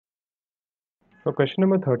For question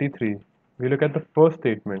number 33, we look at the first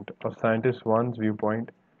statement of scientist 1's viewpoint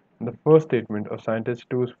and the first statement of scientist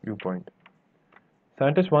 2's viewpoint.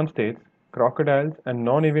 Scientist 1 states, crocodiles and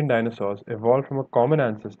non-avian dinosaurs evolved from a common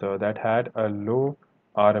ancestor that had a low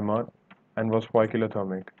RMR and was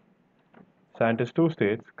poikilothermic. Scientist 2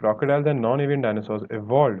 states, crocodiles and non-avian dinosaurs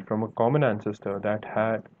evolved from a common ancestor that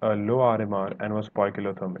had a low RMR and was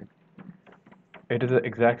poikilothermic. It is the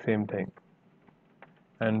exact same thing.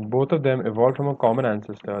 And both of them evolved from a common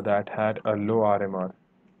ancestor that had a low RMR.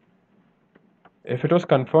 If it was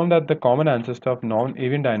confirmed that the common ancestor of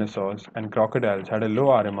non-avian dinosaurs and crocodiles had a low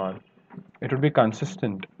RMR, it would be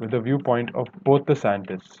consistent with the viewpoint of both the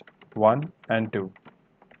scientists, 1 and 2.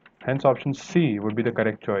 Hence option C would be the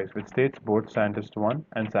correct choice, which states both scientist 1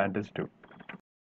 and scientist 2.